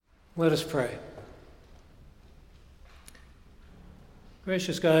Let us pray.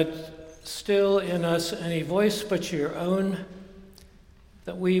 Gracious God, still in us any voice but your own,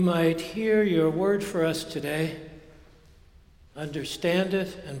 that we might hear your word for us today, understand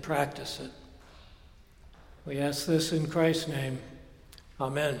it, and practice it. We ask this in Christ's name.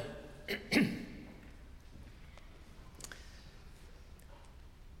 Amen.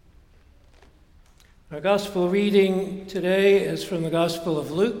 Our gospel reading today is from the Gospel of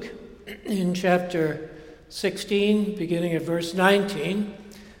Luke in chapter 16, beginning at verse 19,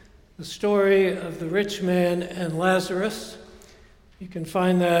 the story of the rich man and Lazarus. You can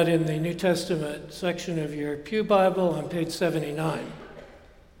find that in the New Testament section of your Pew Bible on page 79.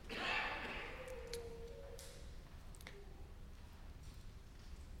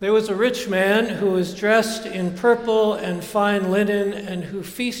 There was a rich man who was dressed in purple and fine linen and who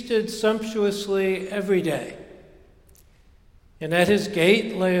feasted sumptuously every day. And at his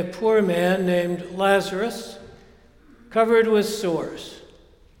gate lay a poor man named Lazarus, covered with sores,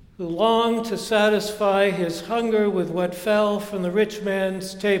 who longed to satisfy his hunger with what fell from the rich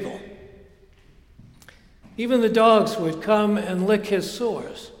man's table. Even the dogs would come and lick his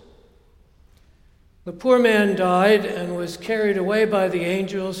sores. The poor man died and was carried away by the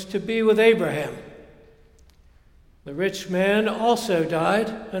angels to be with Abraham. The rich man also died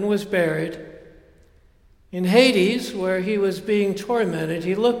and was buried. In Hades, where he was being tormented,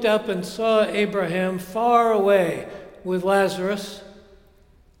 he looked up and saw Abraham far away with Lazarus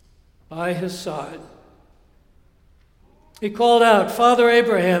by his side. He called out, "Father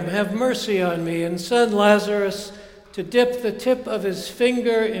Abraham, have mercy on me and send Lazarus to dip the tip of his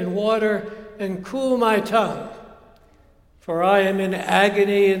finger in water and cool my tongue, for I am in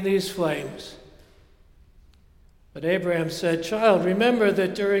agony in these flames." But Abraham said, "Child, remember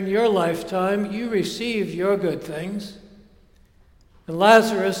that during your lifetime you received your good things, and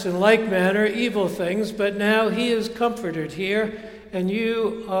Lazarus in like manner evil things, but now he is comforted here, and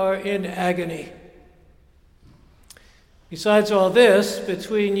you are in agony. Besides all this,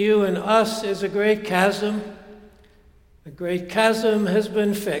 between you and us is a great chasm. A great chasm has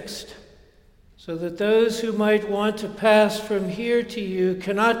been fixed, so that those who might want to pass from here to you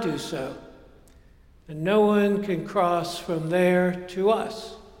cannot do so, and no one can cross from there to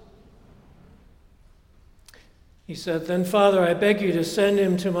us." He said, "Then, Father, I beg you to send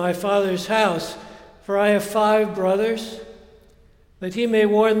him to my father's house, for I have 5 brothers, that he may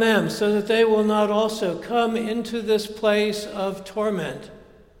warn them, so that they will not also come into this place of torment."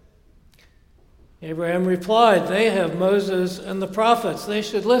 Abraham replied, "They have Moses and the prophets. They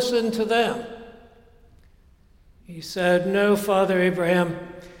should listen to them." He said, "No, Father Abraham,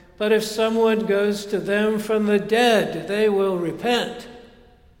 but if someone goes to them from the dead, they will repent."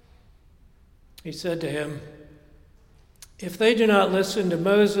 He said to him, "If they do not listen to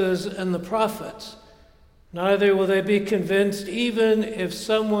Moses and the prophets, neither will they be convinced even if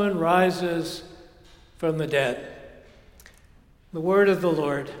someone rises from the dead." The word of the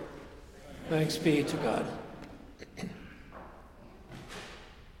Lord. Thanks be to God.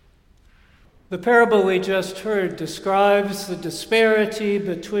 The parable we just heard describes the disparity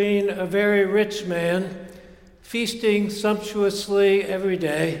between a very rich man feasting sumptuously every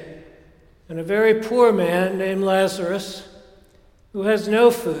day and a very poor man named Lazarus who has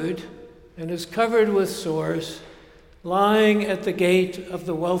no food and is covered with sores, lying at the gate of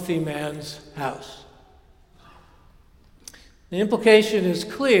the wealthy man's house. The implication is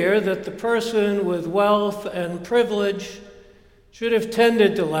clear that the person with wealth and privilege should have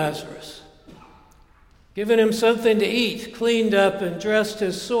tended to Lazarus, given him something to eat, cleaned up and dressed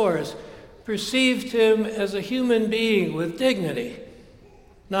his sores, perceived him as a human being with dignity,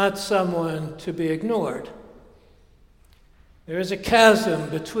 not someone to be ignored. There is a chasm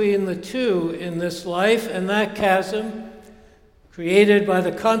between the two in this life, and that chasm, created by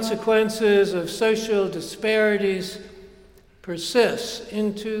the consequences of social disparities, persists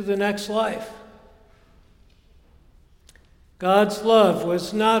into the next life. God's love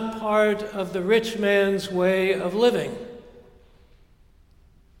was not part of the rich man's way of living,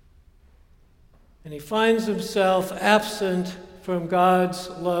 and he finds himself absent from God's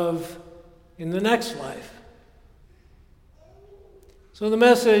love in the next life. So the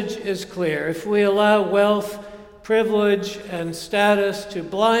message is clear. If we allow wealth, privilege, and status to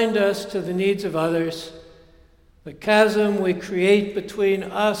blind us to the needs of others, the chasm we create between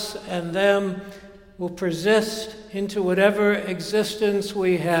us and them will persist into whatever existence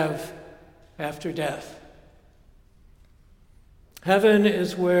we have after death. Heaven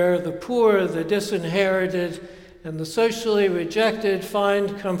is where the poor, the disinherited, and the socially rejected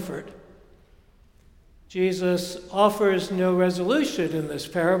find comfort. Jesus offers no resolution in this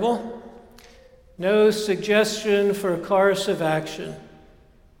parable, no suggestion for a course of action.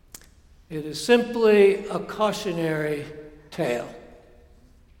 It is simply a cautionary tale.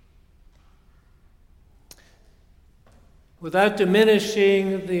 Without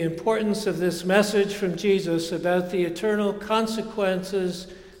diminishing the importance of this message from Jesus about the eternal consequences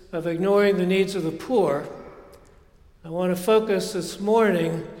of ignoring the needs of the poor, I want to focus this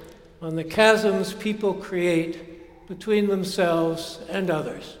morning on the chasms people create between themselves and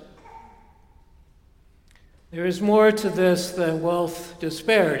others. There is more to this than wealth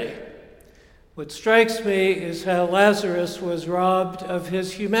disparity. What strikes me is how Lazarus was robbed of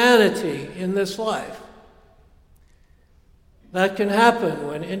his humanity in this life. That can happen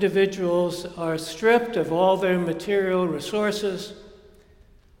when individuals are stripped of all their material resources,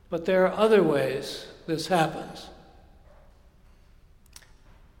 but there are other ways this happens.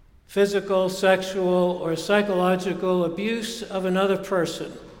 Physical, sexual, or psychological abuse of another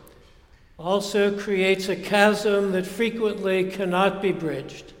person also creates a chasm that frequently cannot be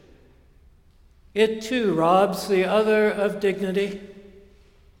bridged. It too robs the other of dignity.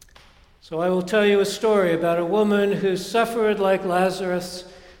 So I will tell you a story about a woman who suffered like Lazarus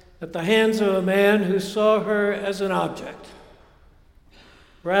at the hands of a man who saw her as an object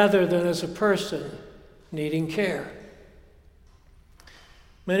rather than as a person needing care.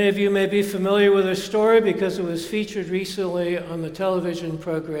 Many of you may be familiar with her story because it was featured recently on the television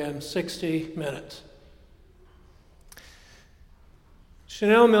program 60 Minutes.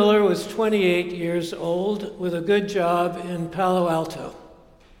 Chanel Miller was 28 years old with a good job in Palo Alto.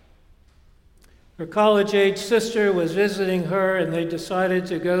 Her college-age sister was visiting her, and they decided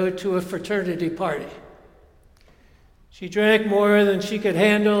to go to a fraternity party. She drank more than she could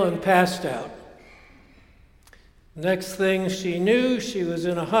handle and passed out. Next thing she knew, she was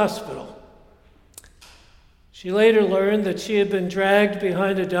in a hospital. She later learned that she had been dragged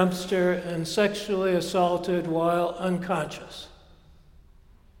behind a dumpster and sexually assaulted while unconscious.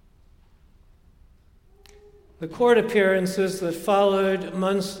 The court appearances that followed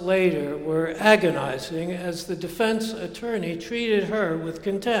months later were agonizing as the defense attorney treated her with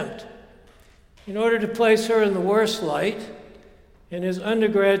contempt in order to place her in the worst light and his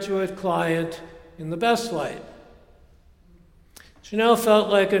undergraduate client in the best light. Chanel felt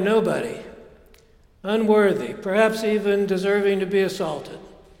like a nobody, unworthy, perhaps even deserving to be assaulted.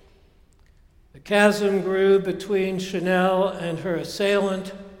 The chasm grew between Chanel and her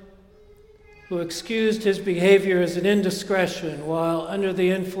assailant, who excused his behavior as an indiscretion while under the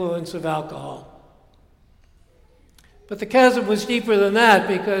influence of alcohol. But the chasm was deeper than that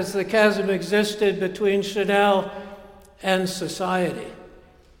because the chasm existed between Chanel and society.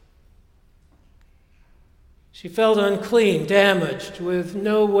 She felt unclean, damaged, with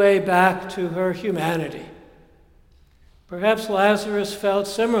no way back to her humanity. Perhaps Lazarus felt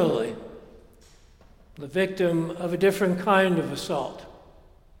similarly, the victim of a different kind of assault.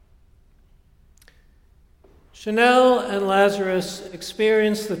 Chanel and Lazarus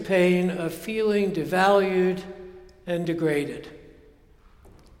experienced the pain of feeling devalued and degraded.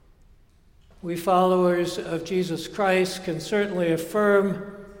 We followers of Jesus Christ can certainly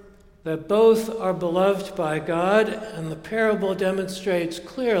affirm that both are beloved by God, and the parable demonstrates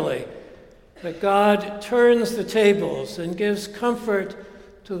clearly that God turns the tables and gives comfort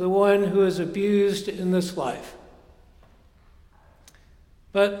to the one who is abused in this life.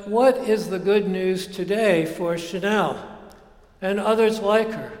 But what is the good news today for Chanel and others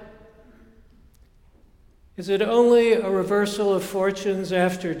like her? Is it only a reversal of fortunes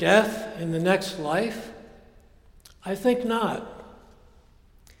after death in the next life? I think not.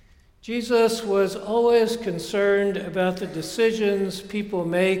 Jesus was always concerned about the decisions people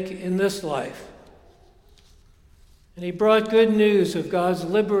make in this life. And he brought good news of God's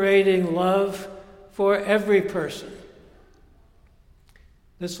liberating love for every person.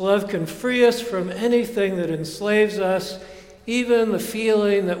 This love can free us from anything that enslaves us, even the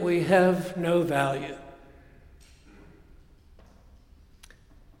feeling that we have no value.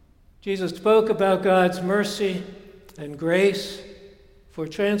 Jesus spoke about God's mercy and grace for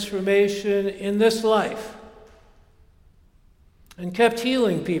transformation in this life and kept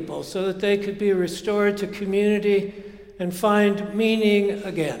healing people so that they could be restored to community and find meaning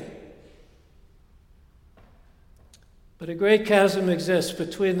again. But a great chasm exists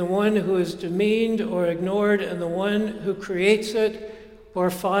between the one who is demeaned or ignored and the one who creates it or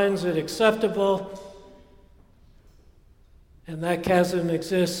finds it acceptable. And that chasm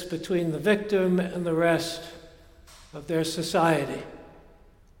exists between the victim and the rest of their society.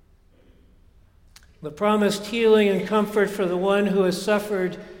 The promised healing and comfort for the one who has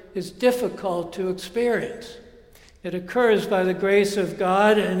suffered is difficult to experience. It occurs by the grace of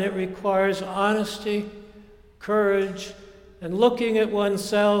God, and it requires honesty, courage, and looking at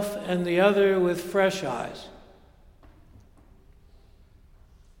oneself and the other with fresh eyes.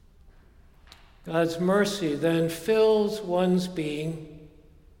 God's mercy then fills one's being.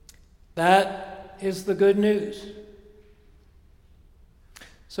 That is the good news.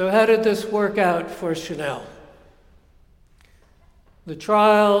 So how did this work out for Chanel? The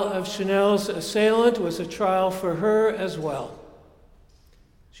trial of Chanel's assailant was a trial for her as well.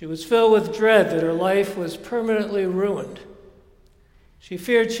 She was filled with dread that her life was permanently ruined. She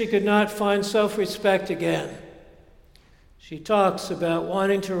feared she could not find self-respect again. She talks about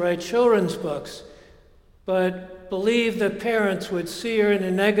wanting to write children's books, but believed that parents would see her in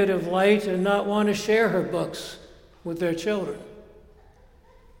a negative light and not want to share her books with their children.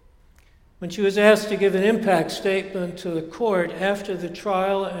 When she was asked to give an impact statement to the court after the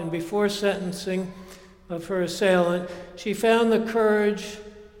trial and before sentencing of her assailant, she found the courage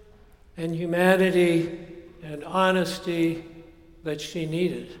and humanity and honesty that she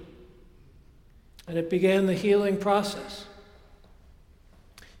needed. And it began the healing process.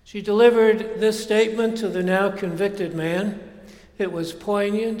 She delivered this statement to the now convicted man. It was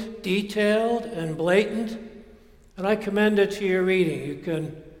poignant, detailed, and blatant, and I commend it to your reading. You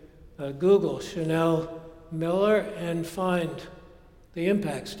can Google Chanel Miller and find the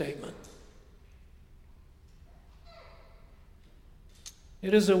impact statement.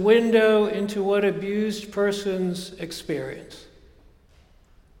 It is a window into what abused persons experience.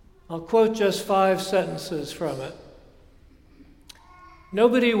 I'll quote just 5 sentences from it.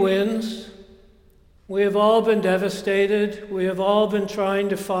 Nobody wins. We have all been devastated. We have all been trying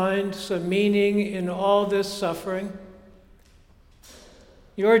to find some meaning in all this suffering.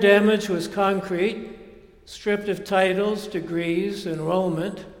 Your damage was concrete, stripped of titles, degrees,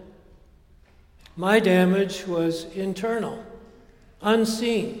 enrollment. My damage was internal,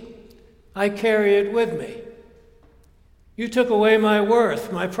 unseen. I carry it with me. You took away my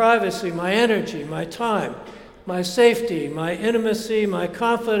worth, my privacy, my energy, my time, my safety, my intimacy, my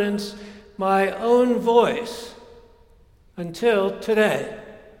confidence, my own voice, until today.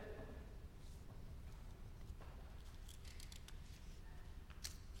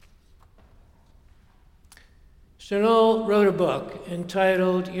 Chanel wrote a book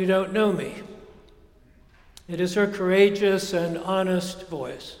entitled You Don't Know Me. It is her courageous and honest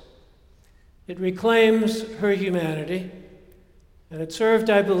voice. It reclaims her humanity, and it served,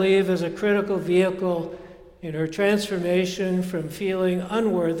 I believe, as a critical vehicle in her transformation from feeling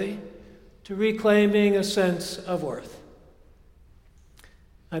unworthy to reclaiming a sense of worth.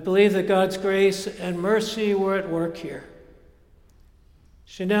 I believe that God's grace and mercy were at work here.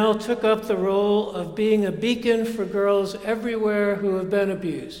 Chanel took up the role of being a beacon for girls everywhere who have been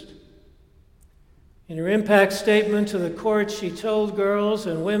abused. In her impact statement to the court, she told girls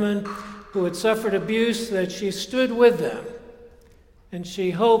and women who had suffered abuse that she stood with them, and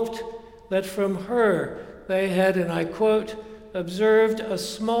she hoped that from her they had, and I quote, absorbed a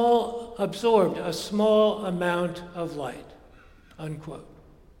small amount of light, unquote.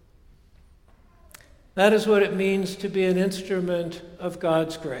 That is what it means to be an instrument of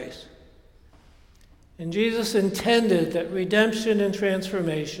God's grace. And Jesus intended that redemption and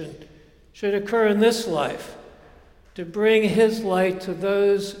transformation should occur in this life to bring his light to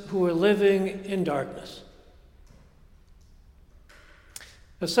those who are living in darkness.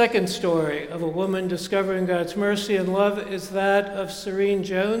 A second story of a woman discovering God's mercy and love is that of Serene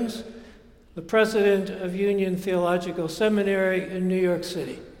Jones, the president of Union Theological Seminary in New York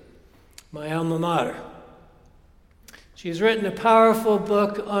City, my alma mater. She's written a powerful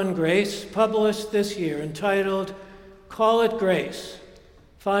book on grace, published this year, entitled Call It Grace,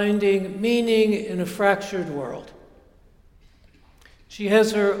 Finding Meaning in a Fractured World. She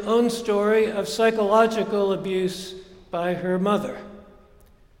has her own story of psychological abuse by her mother,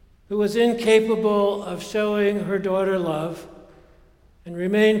 who was incapable of showing her daughter love and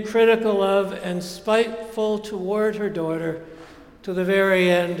remained critical of and spiteful toward her daughter to the very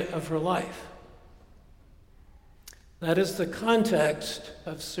end of her life. That is the context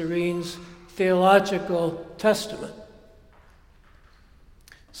of Serene's theological testament.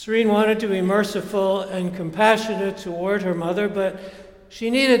 Serene wanted to be merciful and compassionate toward her mother, but she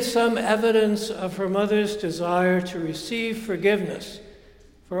needed some evidence of her mother's desire to receive forgiveness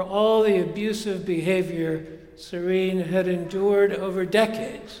for all the abusive behavior Serene had endured over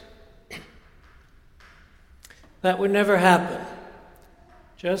decades. That would never happen.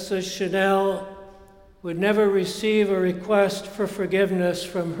 Just as Chanel would never receive a request for forgiveness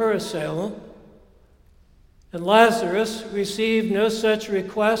from her assailant, and Lazarus received no such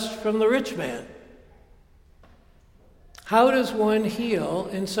request from the rich man. How does one heal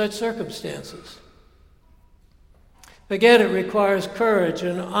in such circumstances? Again, it requires courage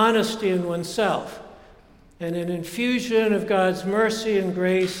and honesty in oneself, and an infusion of God's mercy and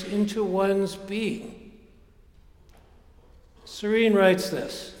grace into one's being. Serene writes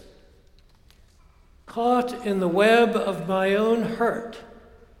this: "Caught in the web of my own hurt,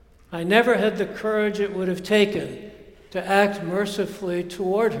 I never had the courage it would have taken to act mercifully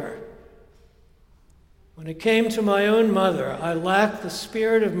toward her. When it came to my own mother, I lacked the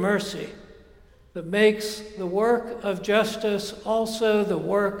spirit of mercy that makes the work of justice also the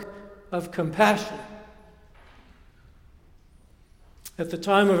work of compassion." At the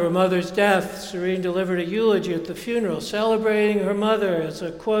time of her mother's death, Serene delivered a eulogy at the funeral, celebrating her mother as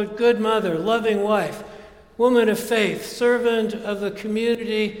a, quote, "good mother, loving wife, woman of faith, servant of the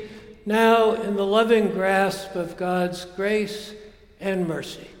community, now in the loving grasp of God's grace and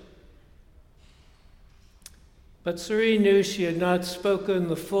mercy." But Serene knew she had not spoken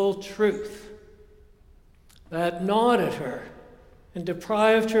the full truth. That gnawed at her and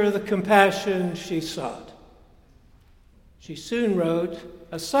deprived her of the compassion she sought. She soon wrote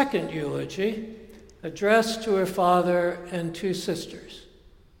a second eulogy addressed to her father and two sisters.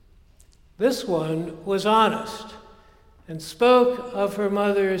 This one was honest and spoke of her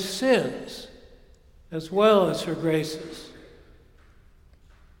mother's sins as well as her graces.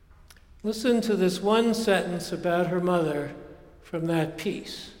 Listen to this one sentence about her mother from that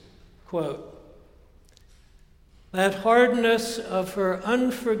piece. Quote, "That hardness of her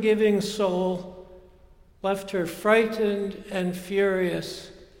unforgiving soul left her frightened and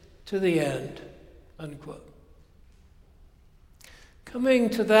furious to the end," unquote. Coming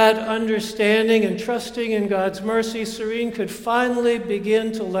to that understanding and trusting in God's mercy, Serene could finally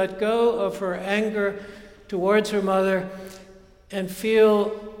begin to let go of her anger towards her mother and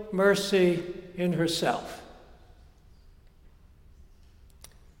feel mercy in herself.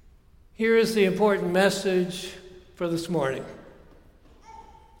 Here is the important message for this morning.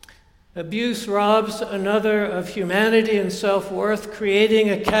 Abuse robs another of humanity and self-worth, creating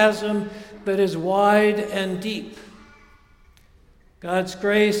a chasm that is wide and deep. God's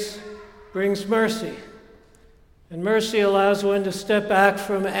grace brings mercy, and mercy allows one to step back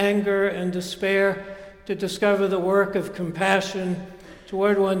from anger and despair to discover the work of compassion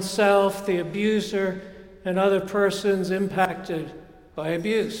toward oneself, the abuser, and other persons impacted by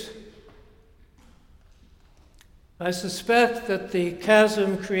abuse. I suspect that the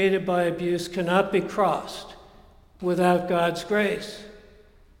chasm created by abuse cannot be crossed without God's grace.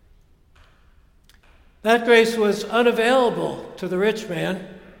 That grace was unavailable to the rich man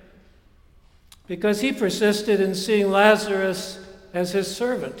because he persisted in seeing Lazarus as his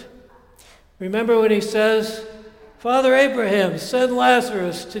servant. Remember when he says, "Father Abraham, send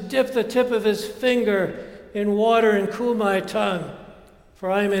Lazarus to dip the tip of his finger in water and cool my tongue, for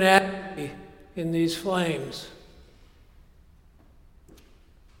I am in agony in these flames."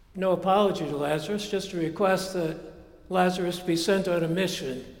 No apology to Lazarus, just a request that Lazarus be sent on a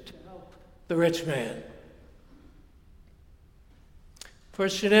mission to help the rich man. For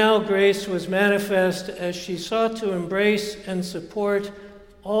Chanel, grace was manifest as she sought to embrace and support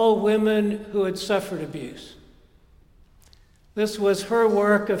all women who had suffered abuse. This was her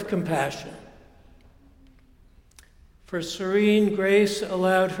work of compassion. For Serene, grace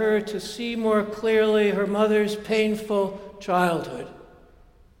allowed her to see more clearly her mother's painful childhood.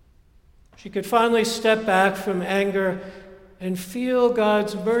 She could finally step back from anger and feel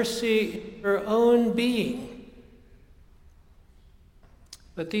God's mercy in her own being.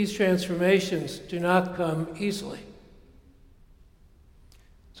 But these transformations do not come easily.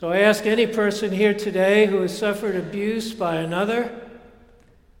 So I ask any person here today who has suffered abuse by another,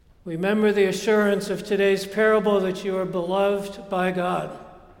 remember the assurance of today's parable that you are beloved by God.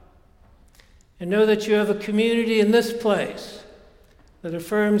 And know that you have a community in this place that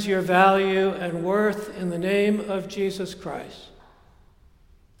affirms your value and worth in the name of Jesus Christ.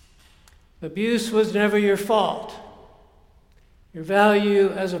 Abuse was never your fault. Your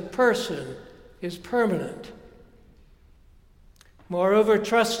value as a person is permanent. Moreover,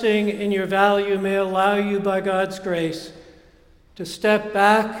 trusting in your value may allow you, by God's grace, to step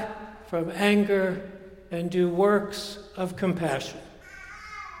back from anger and do works of compassion.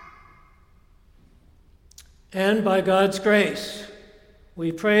 And by God's grace,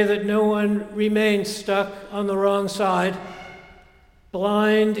 we pray that no one remains stuck on the wrong side,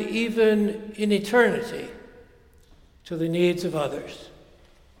 blind even in eternity to the needs of others.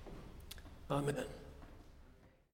 Amen.